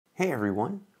Hey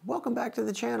everyone, welcome back to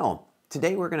the channel.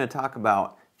 Today we're going to talk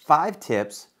about 5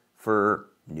 tips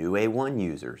for new A1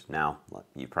 users. Now,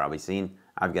 you've probably seen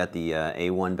I've got the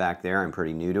A1 back there. I'm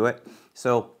pretty new to it.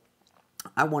 So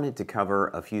I wanted to cover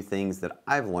a few things that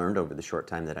I've learned over the short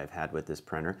time that I've had with this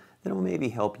printer that will maybe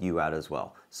help you out as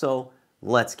well. So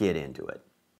let's get into it.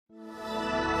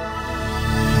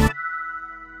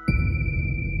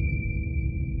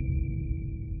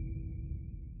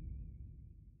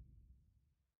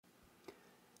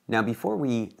 Now before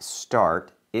we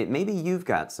start, maybe you've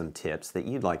got some tips that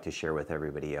you'd like to share with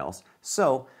everybody else.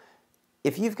 So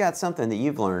if you've got something that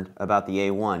you've learned about the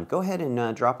A1, go ahead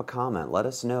and drop a comment. Let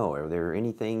us know. Are there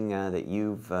anything that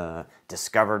you've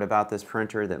discovered about this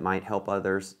printer that might help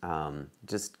others?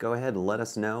 Just go ahead and let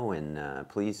us know, and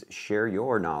please share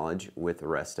your knowledge with the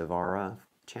rest of our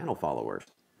channel followers.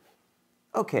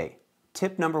 Okay,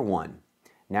 tip number 1.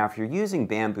 Now, if you're using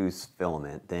Bambu's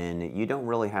filament, then you don't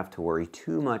really have to worry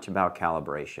too much about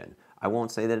calibration. I won't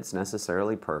say that it's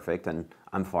necessarily perfect, and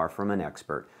I'm far from an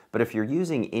expert, but if you're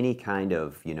using any kind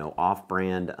of,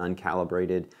 off-brand,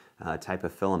 uncalibrated type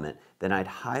of filament, then I'd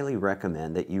highly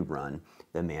recommend that you run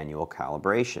the manual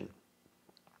calibration.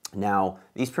 Now,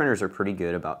 these printers are pretty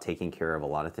good about taking care of a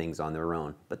lot of things on their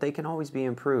own, but they can always be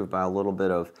improved by a little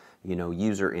bit of,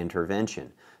 user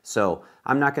intervention. So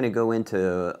I'm not going to go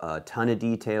into a ton of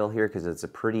detail here because it's a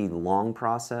pretty long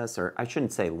process, or I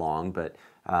shouldn't say long, but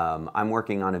I'm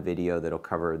working on a video that'll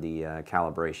cover the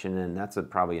calibration, and that's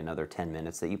probably another 10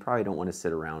 minutes that you probably don't want to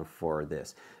sit around for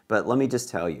this. But let me just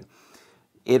tell you,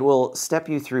 it will step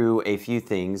you through a few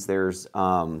things. There's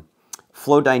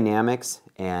flow dynamics,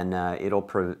 and it'll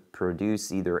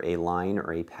produce either a line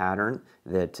or a pattern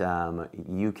that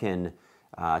you can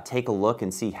take a look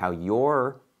and see how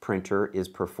your printer is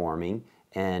performing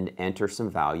and enter some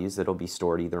values that'll be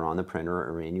stored either on the printer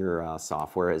or in your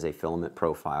software as a filament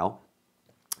profile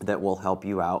that will help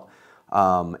you out.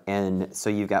 And so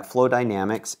you've got flow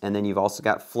dynamics, and then you've also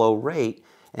got flow rate,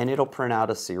 and it'll print out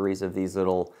a series of these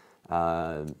little,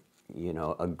 a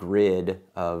grid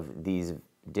of these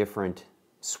different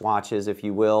swatches, if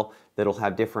you will, that'll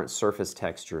have different surface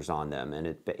textures on them, and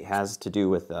it has to do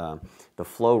with the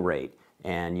flow rate,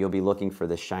 and you'll be looking for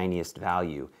the shiniest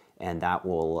value, and that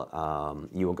will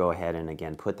you will go ahead and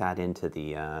again put that into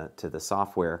the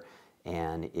software,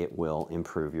 and it will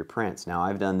improve your prints. Now,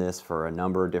 I've done this for a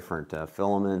number of different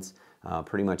filaments.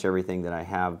 Pretty much everything that I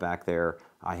have back there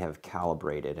I have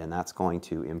calibrated, and that's going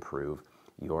to improve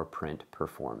your print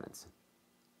performance.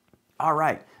 All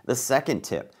right, the second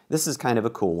tip. This is kind of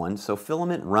a cool one. So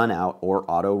filament run out or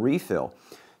auto refill.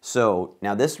 So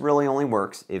now this really only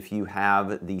works if you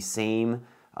have the same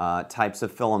types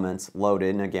of filaments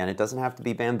loaded. And again, it doesn't have to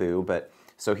be Bambu, but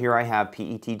so here I have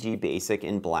PETG Basic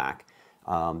in black.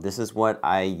 This is what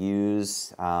I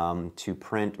use to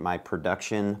print my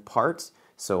production parts.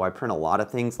 So I print a lot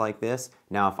of things like this.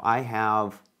 Now if I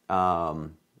have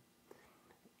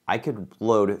I could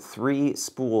load 3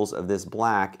 spools of this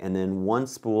black and then 1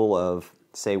 spool of,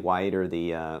 say, white or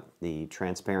the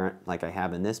transparent like I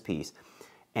have in this piece.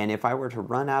 And if I were to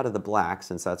run out of the black,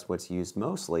 since that's what's used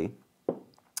mostly,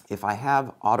 if I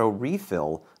have auto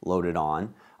refill loaded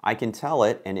on, I can tell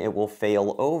it and it will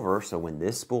fail over. So when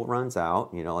this spool runs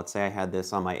out, let's say I had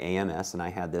this on my AMS and I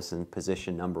had this in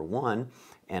position number 1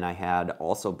 and I had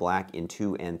also black in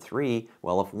 2 and 3.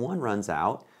 Well, if 1 runs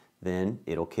out, then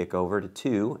it'll kick over to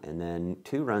 2, and then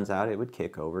 2 runs out, it would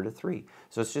kick over to 3.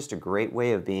 So it's just a great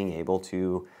way of being able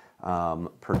to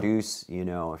produce,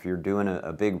 if you're doing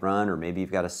a big run, or maybe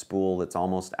you've got a spool that's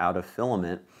almost out of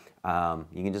filament,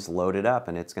 you can just load it up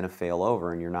and it's going to fail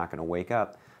over, and you're not going to wake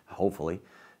up, hopefully,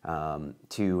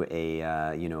 to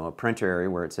a printer area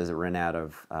where it says it ran out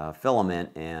of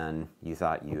filament, and you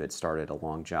thought you had started a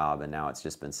long job, and now it's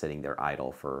just been sitting there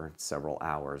idle for several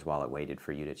hours while it waited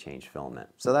for you to change filament.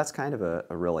 So that's kind of a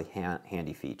really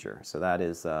handy feature. So that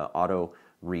is auto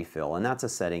refill, and that's a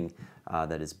setting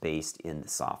that is based in the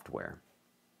software.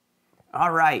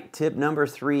 All right, tip number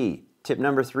 3. Tip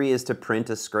number 3 is to print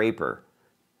a scraper.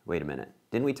 Wait a minute.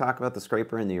 Didn't we talk about the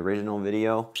scraper in the original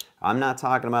video? I'm not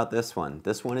talking about this one.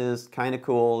 This one is kind of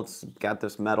cool. It's got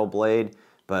this metal blade,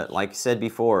 but like I said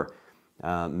before,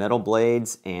 metal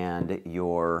blades and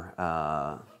your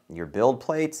build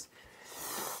plates,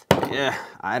 yeah,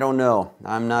 I don't know.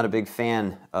 I'm not a big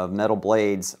fan of metal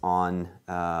blades on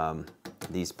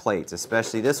these plates,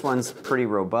 especially this one's pretty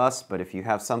robust, but if you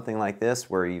have something like this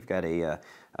where you've got a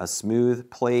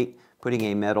smooth plate, putting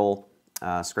a metal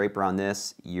scraper on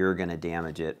this, you're going to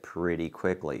damage it pretty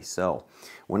quickly. So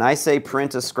when I say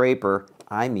print a scraper,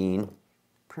 I mean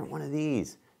print one of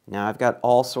these. Now I've got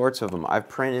all sorts of them. I've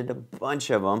printed a bunch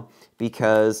of them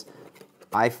because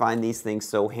I find these things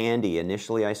so handy.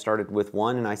 Initially I started with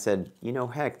one and I said, you know,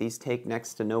 heck, these take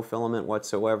next to no filament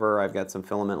whatsoever. I've got some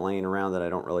filament laying around that I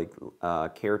don't really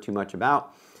care too much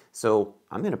about. So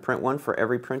I'm going to print one for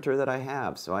every printer that I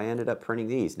have. So I ended up printing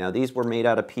these. Now these were made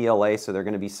out of PLA, so they're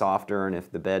going to be softer, and if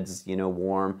the bed's, you know,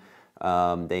 warm,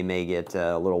 they may get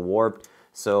a little warped.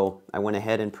 So I went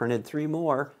ahead and printed 3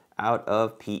 more out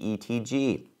of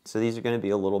PETG. So these are going to be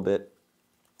a little bit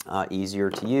easier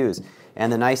to use.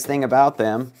 And the nice thing about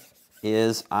them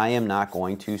is I am not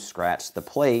going to scratch the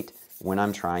plate when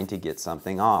I'm trying to get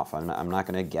something off. I'm not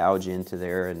going to gouge into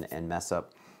there and mess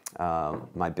up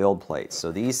my build plates.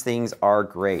 So these things are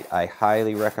great. I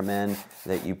highly recommend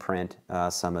that you print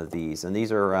some of these. And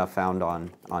these are found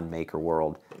on Maker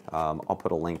World. I'll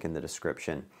put a link in the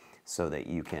description so that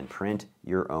you can print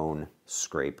your own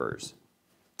scrapers.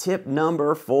 Tip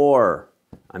number 4.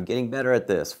 I'm getting better at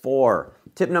this. 4.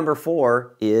 Tip number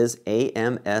 4 is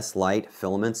AMS Light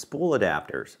filament spool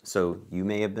adapters. So you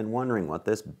may have been wondering what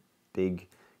this big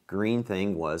green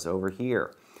thing was over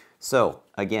here. So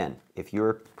again, if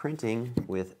you're printing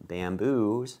with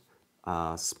Bambu's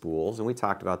spools, and we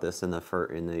talked about this in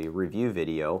the review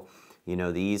video, you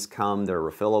know, these come, they're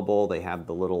refillable, they have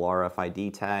the little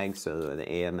RFID tag, so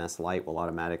the AMS Light will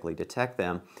automatically detect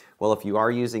them. Well, if you are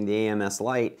using the AMS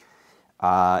Light,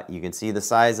 you can see the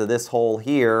size of this hole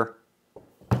here.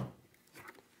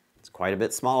 It's quite a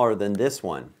bit smaller than this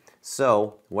one.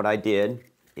 So what I did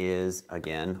is,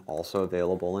 again, also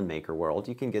available in Maker World.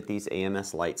 You can get these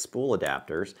AMS Light spool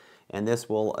adapters, and this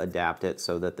will adapt it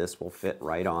so that this will fit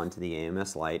right onto the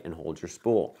AMS Light and hold your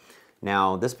spool.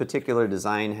 Now, this particular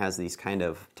design has these kind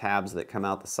of tabs that come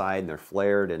out the side, and they're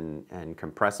flared and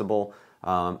compressible.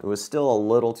 It was still a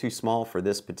little too small for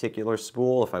this particular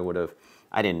spool. If I would have,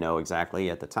 I didn't know exactly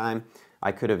at the time,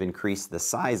 I could have increased the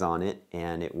size on it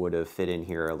and it would have fit in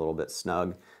here a little bit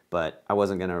snug, but I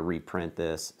wasn't going to reprint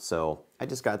this, so I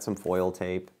just got some foil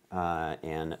tape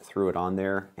and threw it on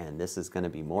there, and this is going to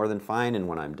be more than fine. And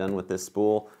when I'm done with this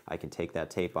spool, I can take that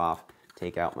tape off,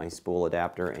 take out my spool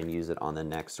adapter, and use it on the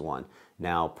next one.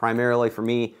 Now, primarily for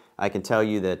me, I can tell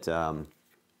you that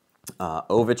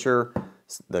Overture,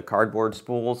 the cardboard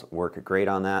spools, work great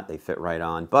on that. They fit right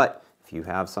on. But if you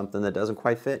have something that doesn't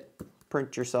quite fit,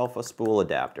 print yourself a spool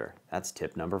adapter. That's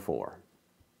tip number 4.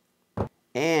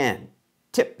 And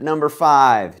tip number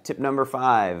 5. Tip number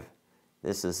 5.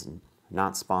 This is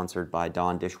not sponsored by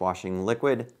Dawn dishwashing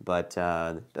liquid, but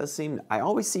it does seem, I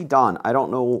always see Dawn. I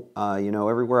don't know, you know,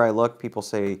 everywhere I look, people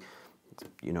say,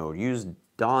 you know, use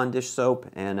Dawn dish soap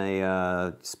and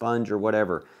a sponge or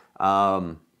whatever.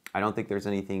 I don't think there's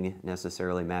anything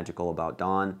necessarily magical about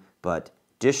Dawn, but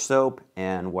dish soap,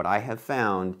 and what I have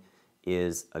found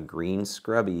is a green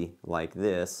scrubby like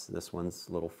this. This one's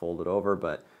a little folded over,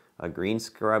 but a green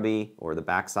scrubby, or the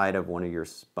backside of one of your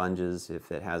sponges,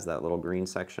 if it has that little green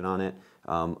section on it,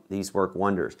 these work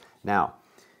wonders. Now,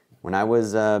 when I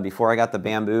was, before I got the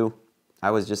Bambu,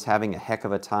 I was just having a heck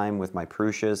of a time with my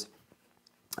Prussias.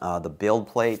 The build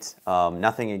plates,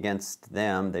 nothing against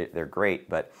them, they're great,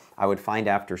 but I would find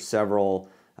after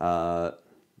several,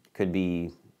 could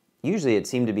be, usually it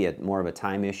seemed to be more of a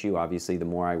time issue. Obviously, the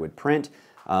more I would print,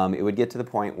 it would get to the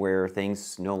point where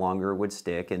things no longer would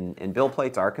stick, and build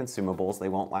plates are consumables, they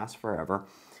won't last forever.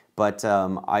 But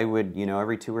I would, you know,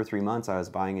 every 2 or 3 months I was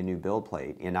buying a new build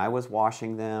plate, and I was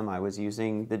washing them, I was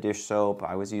using the dish soap,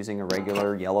 I was using a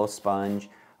regular yellow sponge,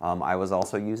 I was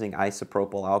also using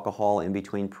isopropyl alcohol in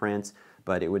between prints,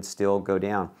 but it would still go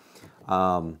down.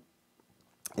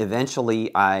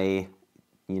 Eventually I,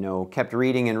 you know, kept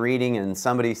reading and reading, and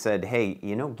somebody said, hey,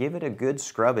 you know, give it a good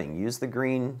scrubbing. Use the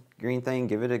green thing,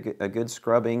 give it a good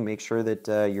scrubbing, make sure that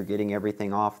you're getting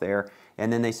everything off there.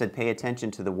 And then they said, pay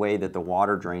attention to the way that the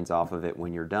water drains off of it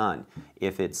when you're done.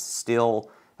 If it's still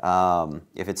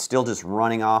just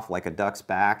running off like a duck's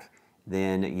back,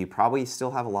 then you probably still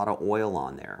have a lot of oil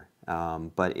on there.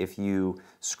 But if you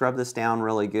scrub this down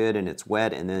really good and it's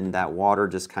wet, and then that water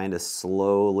just kind of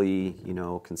slowly, you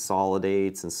know,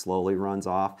 consolidates and slowly runs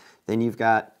off, then you've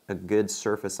got a good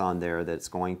surface on there that's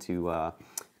going to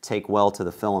take well to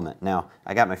the filament. Now,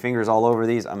 I got my fingers all over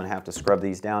these. I'm going to have to scrub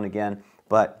these down again.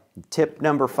 But tip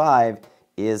number 5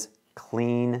 is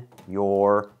clean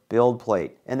your build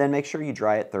plate, and then make sure you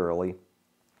dry it thoroughly.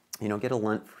 You know, get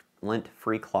a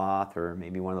lint-free cloth, or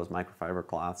maybe one of those microfiber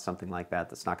cloths, something like that,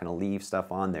 that's not going to leave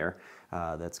stuff on there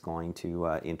that's going to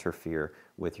interfere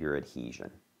with your adhesion.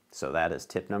 So that is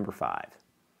tip number 5.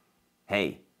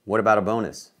 Hey, what about a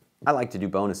bonus? I like to do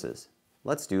bonuses.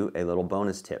 Let's do a little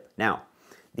bonus tip. Now,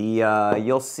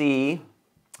 you'll see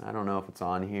I don't know if it's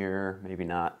on here, maybe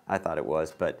not. I thought it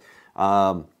was, but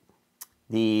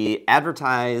the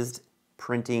advertised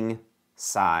printing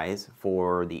size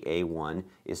for the A1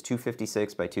 is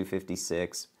 256 by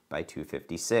 256 by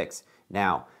 256.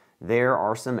 Now, there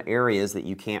are some areas that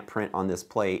you can't print on this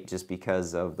plate just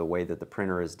because of the way that the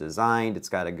printer is designed. It's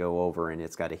got to go over and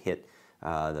it's got to hit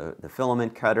the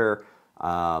filament cutter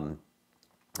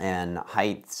and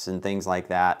heights and things like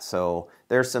that. So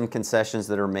there's some concessions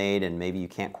that are made, and maybe you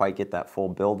can't quite get that full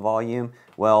build volume.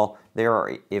 Well, there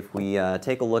are, if we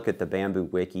take a look at the Bambu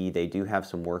Wiki, they do have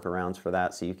some workarounds for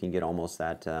that, so you can get almost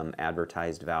that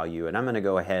advertised value. And I'm going to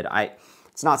go ahead,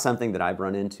 it's not something that I've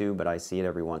run into, but I see it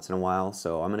every once in a while,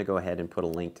 so I'm going to go ahead and put a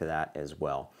link to that as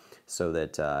well, so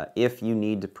that if you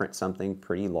need to print something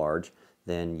pretty large,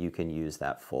 then you can use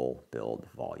that full build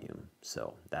volume.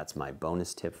 So that's my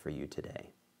bonus tip for you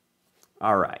today.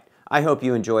 All right, I hope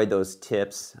you enjoyed those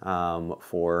tips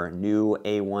for new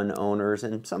A1 owners,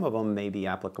 and some of them may be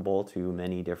applicable to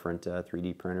many different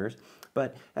 3D printers.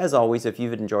 But as always, if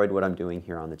you've enjoyed what I'm doing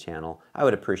here on the channel, I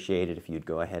would appreciate it if you'd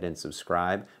go ahead and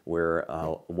subscribe. We're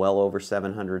well over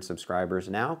 700 subscribers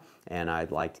now, and I'd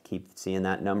like to keep seeing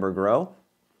that number grow.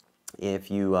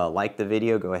 If you like the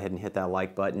video, go ahead and hit that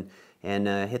like button and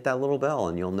hit that little bell,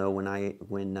 and you'll know when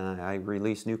I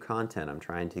release new content. I'm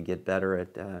trying to get better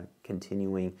at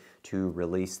continuing to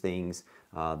release things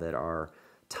that are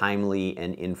timely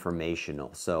and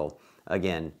informational. So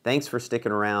again, thanks for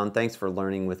sticking around, thanks for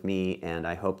learning with me, and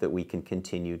I hope that we can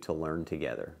continue to learn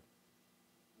together.